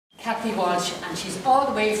Kathy Walsh, and she's all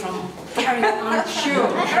the way from Kerry on Shoe.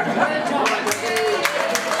 Well done.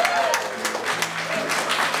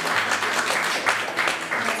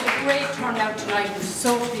 It's a great turnout tonight. I'm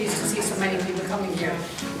so pleased to see so many people coming here.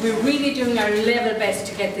 We're really doing our level best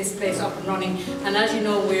to get this place up and running, and as you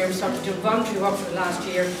know, we're sort of doing voluntary work for the last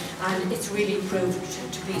year, and it's really proved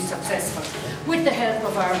to be successful. With the help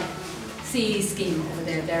of our CE scheme over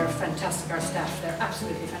there, they're fantastic, our staff, they're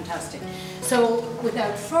absolutely fantastic. So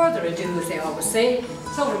without further ado, as they always say,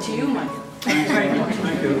 it's over to you, Michael. Thank you very much.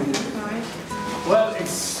 Thank you. Well,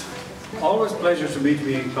 it's always a pleasure to meet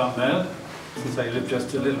me in Clonmel, since I live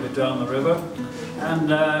just a little bit down the river. And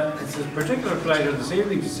it's a particular pleasure this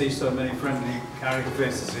evening to see so many friendly Carrick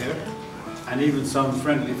faces here, and even some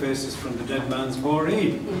friendly faces from the Dead Man's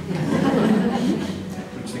Boreen,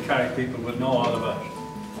 which the Carrick people would know all about.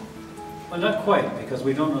 Well, not quite, because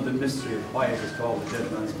we don't know the mystery of why it is called the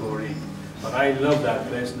Dead Man's Boreen. But I love that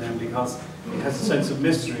place name because it has a sense of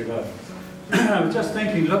mystery about it. I was just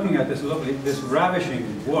thinking, looking at this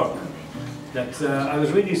ravishing work, that I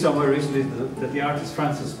was reading somewhere recently that the artist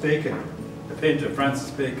Francis Bacon, the painter Francis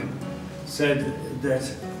Bacon, said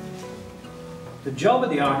that the job of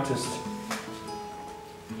the artist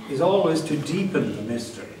is always to deepen the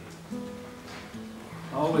mystery.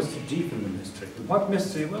 Always to deepen the mystery. What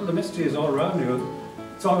mystery? Well, the mystery is all around you.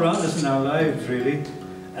 It's all around us in our lives, really.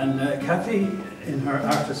 And Kathy, in her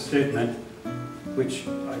artist statement, which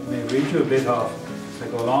I may read you a bit of as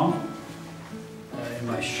I go along, in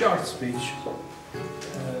my short speech,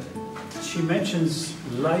 she mentions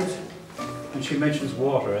light and she mentions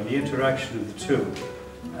water and the interaction of the two,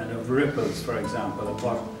 and of ripples, for example, of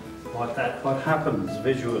what happens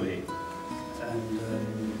visually, and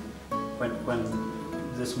when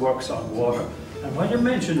this works on water. And when you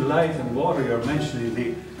mention light and water, you're mentioning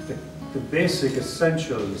the basic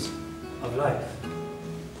essentials of life,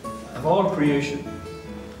 of all creation.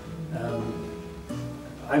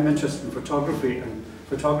 I'm interested in photography, and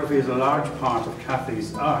photography is a large part of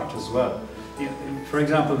Kathy's art as well. For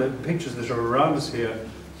example, the pictures that are around us here,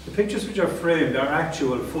 the pictures which are framed are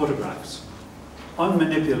actual photographs,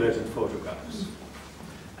 unmanipulated photographs.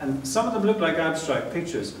 And some of them look like abstract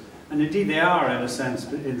pictures, and indeed they are in the sense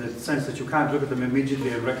that you can't look at them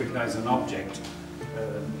immediately and recognize an object.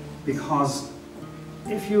 Because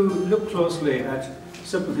if you look closely at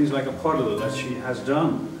simple things like a puddle that she has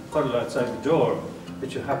done, a puddle outside the door,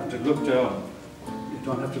 that you happen to look down. You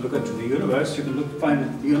don't have to look into the universe, you can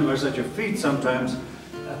find the universe at your feet sometimes.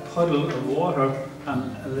 A puddle of water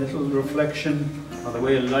and a little reflection of the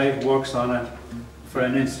way light works on it for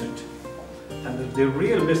an instant. And the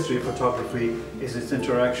real mystery of photography is its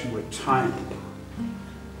interaction with time.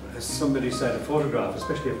 As somebody said, a photograph,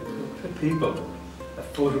 especially of people, a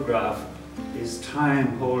photograph is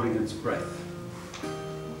time holding its breath.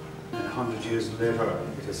 And 100 years later,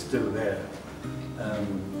 it is still there.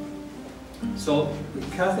 So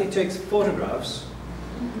Kathy takes photographs,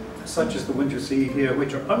 such as the one you see here,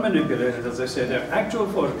 which are unmanipulated, as I said, they're actual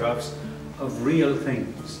photographs of real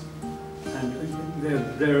things. And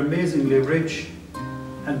they're amazingly rich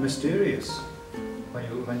and mysterious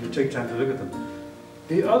when you take time to look at them.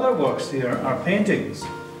 The other works here are paintings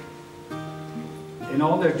in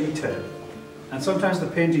all their detail. And sometimes the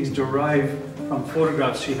paintings derive from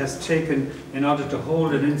photographs she has taken in order to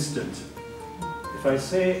hold an instant. If I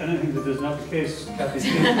say anything that is not the case, Kathy,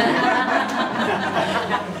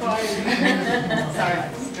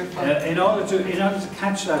 in order to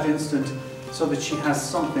catch that instant, so that she has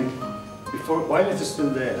something while it is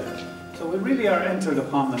still there. So we really are entered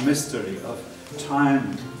upon the mystery of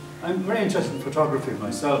time. I'm very interested in photography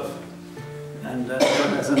myself, and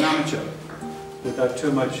as an amateur, without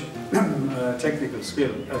too much technical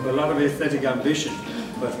skill. I have a lot of aesthetic ambition,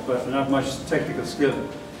 but not much technical skill.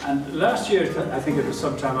 And last year, I think it was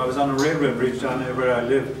sometime, I was on a railway bridge down there where I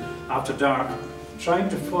live after dark, trying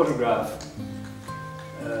to photograph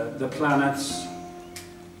the planets,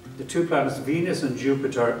 the two planets, Venus and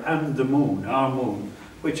Jupiter, and the moon, our moon,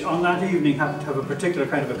 which on that evening happened to have a particular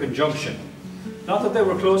kind of a conjunction. Not that they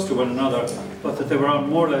were close to one another, but that they were on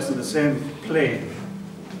more or less in the same plane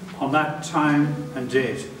on that time and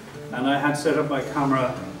date. And I had set up my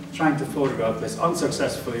camera trying to photograph this,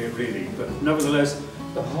 unsuccessfully really, but nevertheless,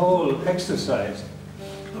 the whole exercise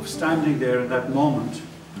of standing there in that moment,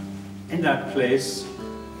 in that place,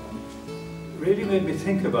 really made me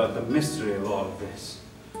think about the mystery of all of this.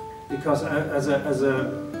 Because as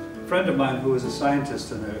a friend of mine who is a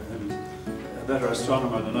scientist and a better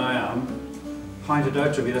astronomer than I am, pointed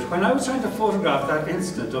out to me that when I was trying to photograph that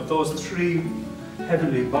instant of those three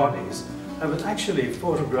heavenly bodies, I was actually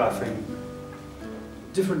photographing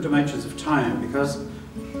different dimensions of time, because,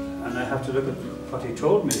 and I have to look at what he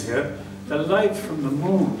told me here, the light from the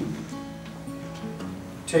moon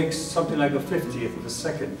takes something like a 50th of a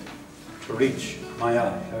second to reach my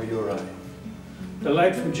eye, or your eye. The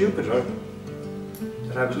light from Jupiter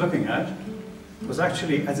that I was looking at was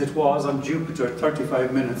actually as it was on Jupiter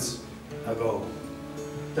 35 minutes ago.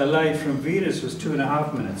 The light from Venus was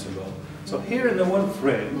 2.5 minutes ago. So here in the one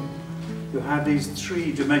frame, you have these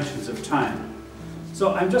 3 dimensions of time.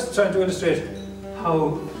 So I'm just trying to illustrate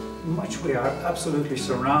how much we are absolutely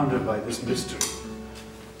surrounded by this mystery.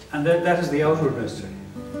 And that is the outward mystery.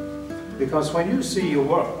 Because when you see your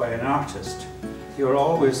work by an artist, you're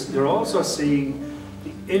also seeing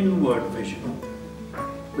the inward vision,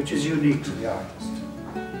 which is unique to the artist.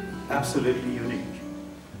 Absolutely unique.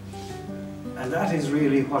 And that is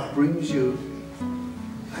really what brings you,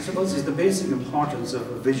 I suppose, is the basic importance of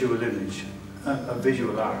a visual image, a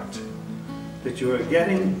visual art. That you are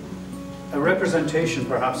getting a representation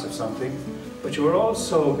perhaps of something, but you are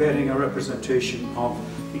also getting a representation of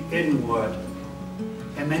the inward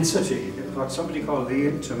immensity, what somebody called the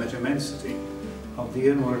intimate immensity of the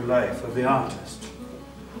inward life of the artist,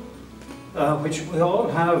 which we all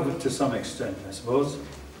have to some extent, I suppose.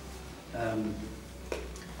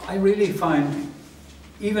 I really find,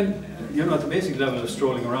 even, you know, at the basic level of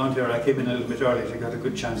strolling around here, I came in a little bit early, so I got a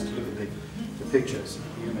good chance to look at the pictures,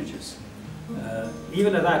 the images.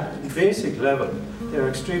 Even at that basic level, they're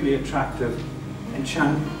extremely attractive,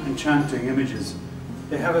 enchanting images.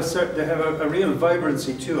 They have a real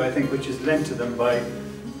vibrancy too, I think, which is lent to them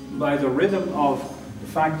by the rhythm of the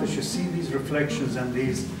fact that you see these reflections and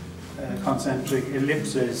these concentric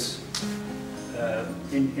ellipses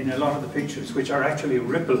in a lot of the pictures, which are actually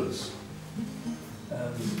ripples.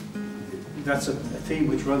 That's a theme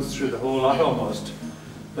which runs through the whole lot almost.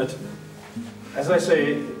 But as I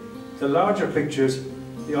say, the larger pictures,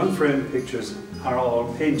 the unframed pictures, are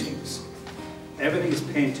all paintings. Everything is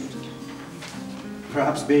painted,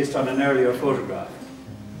 perhaps based on an earlier photograph.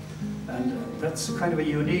 And that's kind of a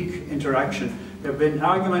unique interaction. There have been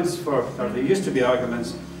arguments or there used to be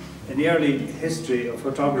arguments in the early history of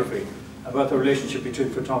photography about the relationship between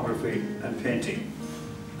photography and painting.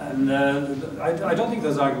 And I don't think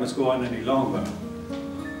those arguments go on any longer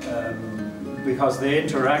because they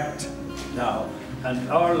interact now.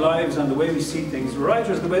 And our lives and the way we see things,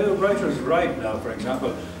 writers, the way the writers write now, for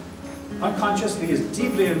example, unconsciously is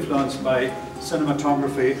deeply influenced by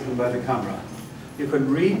cinematography and by the camera. You can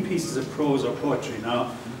read pieces of prose or poetry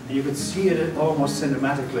now, and you can see it almost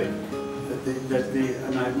cinematically.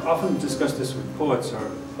 And I've often discussed this with poets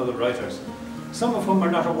or other writers, some of whom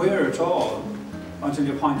are not aware at all until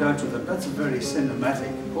you point out to them, that's a very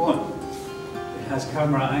cinematic poem. It has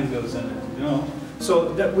camera angles in it, you know.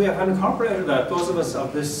 So that we have incorporated that, those of us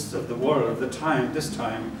of the world, of the time, this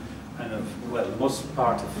time, and of, well, most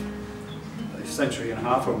part of a century and a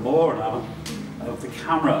half or more now, of the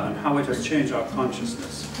camera and how it has changed our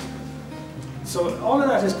consciousness. So all of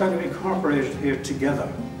that is kind of incorporated here together.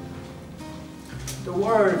 The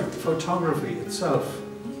word photography itself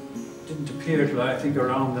didn't appear till I think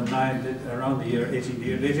around the late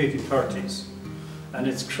 1830s. And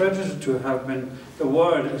it's credited to have been, the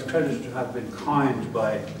word is credited to have been coined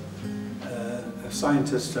by a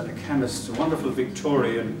scientist and a chemist, a wonderful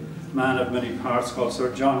Victorian man of many parts called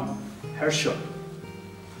Sir John Herschel.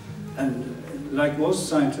 And like most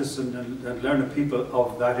scientists and learned people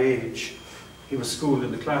of that age, he was schooled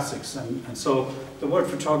in the classics. And so the word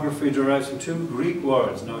photography derives from 2 Greek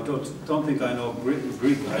words. Now, I don't think I know Greek.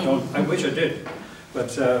 I wish I did.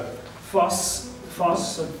 But phos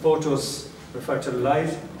and photos refer to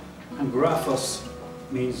light, and graphos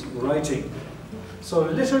means writing. So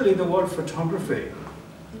literally the word photography,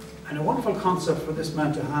 and a wonderful concept for this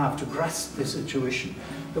man to have to grasp this intuition.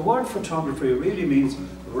 The word photography really means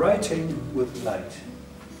writing with light,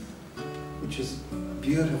 which is a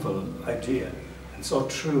beautiful idea and so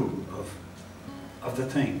true of the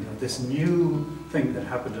thing, of this new thing that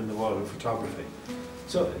happened in the world of photography.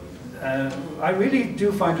 So I really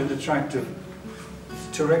do find it attractive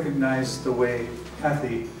to recognize the way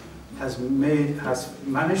Kathy has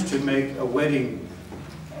managed to make a wedding,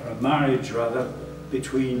 or a marriage rather,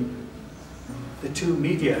 between the 2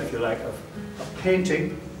 media, if you like, of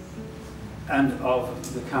painting and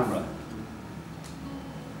of the camera.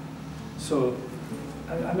 So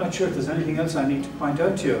I'm not sure if there's anything else I need to point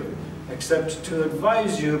out to you, except to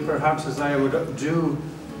advise you, perhaps as I would do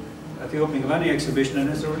at the opening of any exhibition, and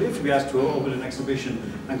it's a relief to be asked to open an exhibition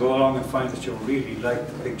and go along and find that you really like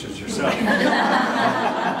the pictures yourself.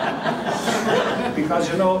 Because,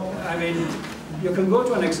 you know, I mean, you can go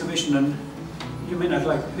to an exhibition and you may not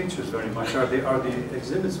like the pictures very much, or the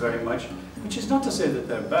exhibits very much, which is not to say that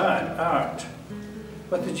they're bad art,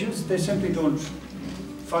 but they simply don't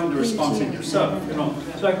find a response in yourself, you know.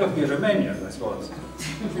 It's like looking at a menu, I suppose.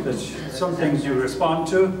 That some things you respond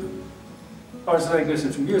to, or it's like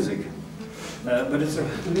listening to music. But it's a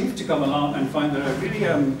relief to come along and find that I really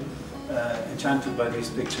am enchanted by these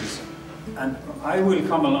pictures. And I will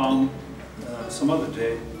come along some other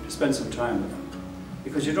day to spend some time with them.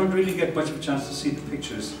 Because you don't really get much of a chance to see the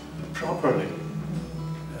pictures properly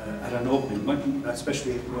at an opening,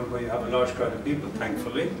 especially where you have a large crowd of people,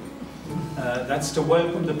 thankfully. That's to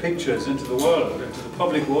welcome the pictures into the world, into the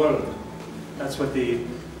public world. That's what the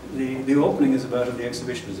opening is about and the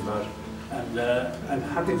exhibition is about. And I'm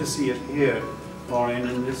happy to see it here, Maureen,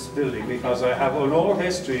 in this building, because I have an old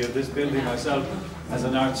history of this building myself as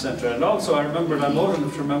an art centre. And also I'm old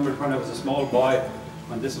enough to remember when I was a small boy,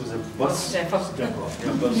 when this was a bus a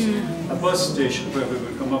bus station where we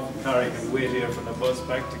would come up from Carrick and wait here for the bus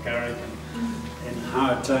back to Carrick in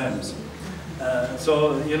hard times.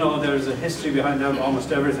 So, you know, there's a history behind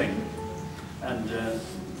almost everything. And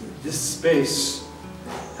this space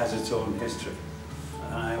has its own history.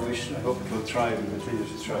 And I hope it will thrive and continue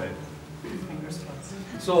to thrive.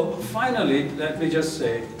 So finally, let me just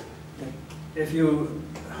say, if you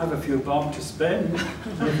have a few bob to spend,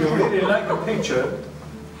 and if you really like a picture,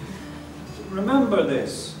 remember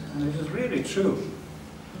this, and it is really true,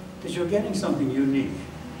 that you're getting something unique.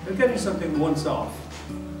 You're getting something once off.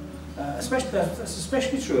 That's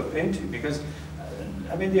especially true of painting, because,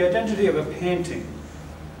 I mean, the identity of a painting,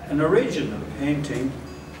 an original painting,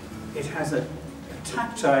 it has a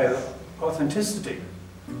tactile authenticity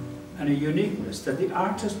and a uniqueness that the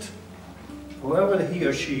artist, whoever he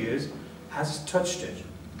or she is, has touched it.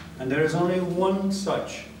 And there is only one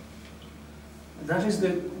such. That is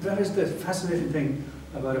the fascinating thing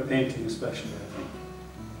about a painting, especially, I think.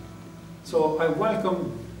 So I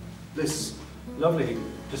welcome this lovely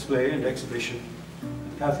display and exhibition.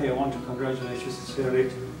 And Kathy, I want to congratulate you sincerely.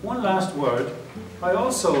 One last word. I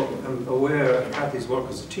also am aware of Kathy's work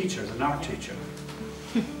as a teacher, as an art teacher.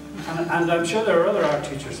 And I'm sure there are other art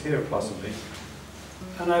teachers here, possibly.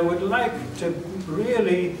 And I would like to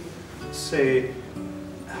really say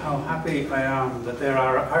how happy I am that there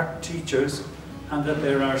are art teachers and that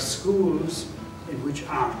there are schools in which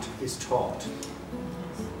art is taught,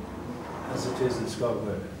 as it is in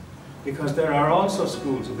Clonmel. Because there are also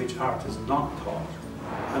schools in which art is not taught.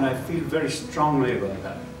 And I feel very strongly about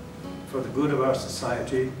that, for the good of our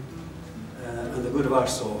society and the good of our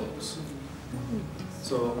souls.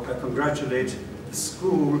 So I congratulate the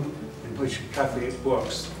school in which Kathy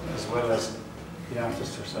works, as well as the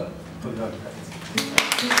artist herself. Well done, Kathy.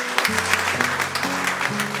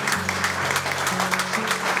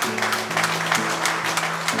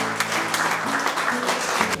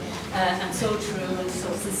 And so true and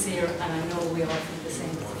so sincere, and I know we all feel the same.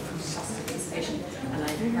 It's a fantastic exhibition, and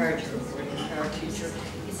I've heard your word as our teacher.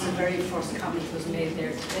 It's the very first comment was made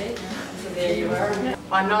there today, so there you are.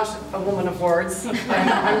 I'm not a woman of words.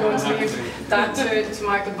 I'm going to leave that to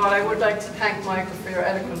Michael, but I would like to thank Michael for your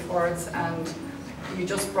eloquent words, and you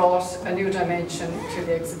just brought a new dimension to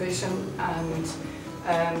the exhibition. And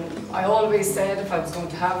I always said, if I was going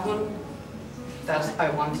to have one, that I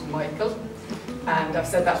wanted Michael, and I've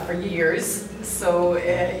said that for years. So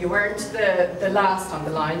you weren't the last on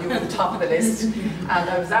the line, you were the top of the list, and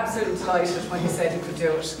I was absolutely delighted when you said you could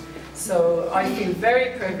do it. So I feel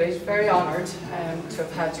very privileged, very honoured to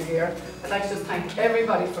have had you here. I'd like to just thank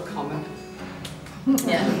everybody for coming.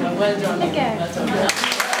 Yeah, well done. Okay. Well done.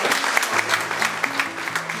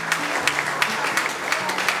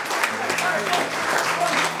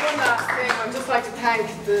 One last thing, I'd just like to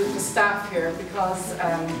thank the staff here, because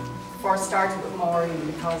before starting with Maureen,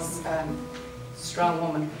 because strong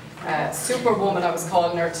woman, superwoman I was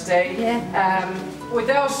calling her today. Yeah.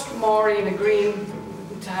 Without Maureen agreeing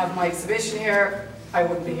to have my exhibition here, I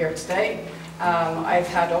wouldn't be here today. I've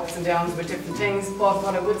had ups and downs with different things, but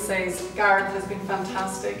what I would say is Gareth has been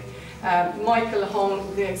fantastic. Michael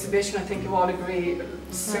hung the exhibition, I think you all agree,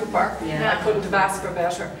 super. Yeah. I couldn't have asked for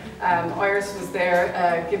better. Iris was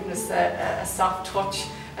there giving us a soft touch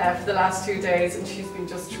for the last 2 days, and she's been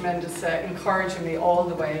just tremendous, encouraging me all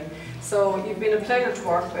the way. So you've been a pleasure to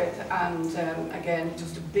work with, and again,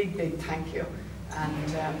 just a big, big thank you.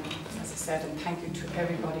 And as I said, and thank you to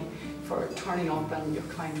everybody for turning up and your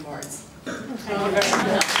kind words. Thank you very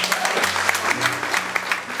much.